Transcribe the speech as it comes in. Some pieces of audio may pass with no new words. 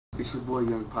It's your boy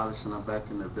Young Polish and I'm back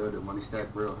in the building. Money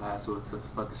stacked real high, so it's just a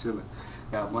fucking ceiling.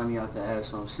 Got money out the ass,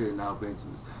 so I'm shitting out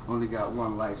Benjamin. Only got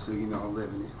one life, so you know I'm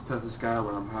living it. Touch the sky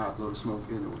when I'm high, blow the smoke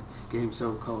anyway. Game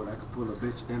so cold, I could pull a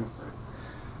bitch in a fight.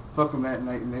 Fuck them that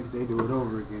night, next day do it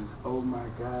over again. Oh my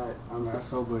god, I'm not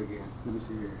sober again. Let me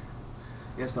see here.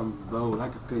 Yes, I'm low,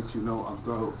 like a pitch, you know I'm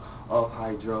broke. Off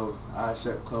hydro, eyes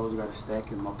shut, closed, got a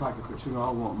stack in my pocket, but you know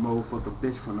I want more. Fuck a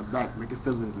bitch from the back, make it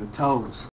feel it in the toes.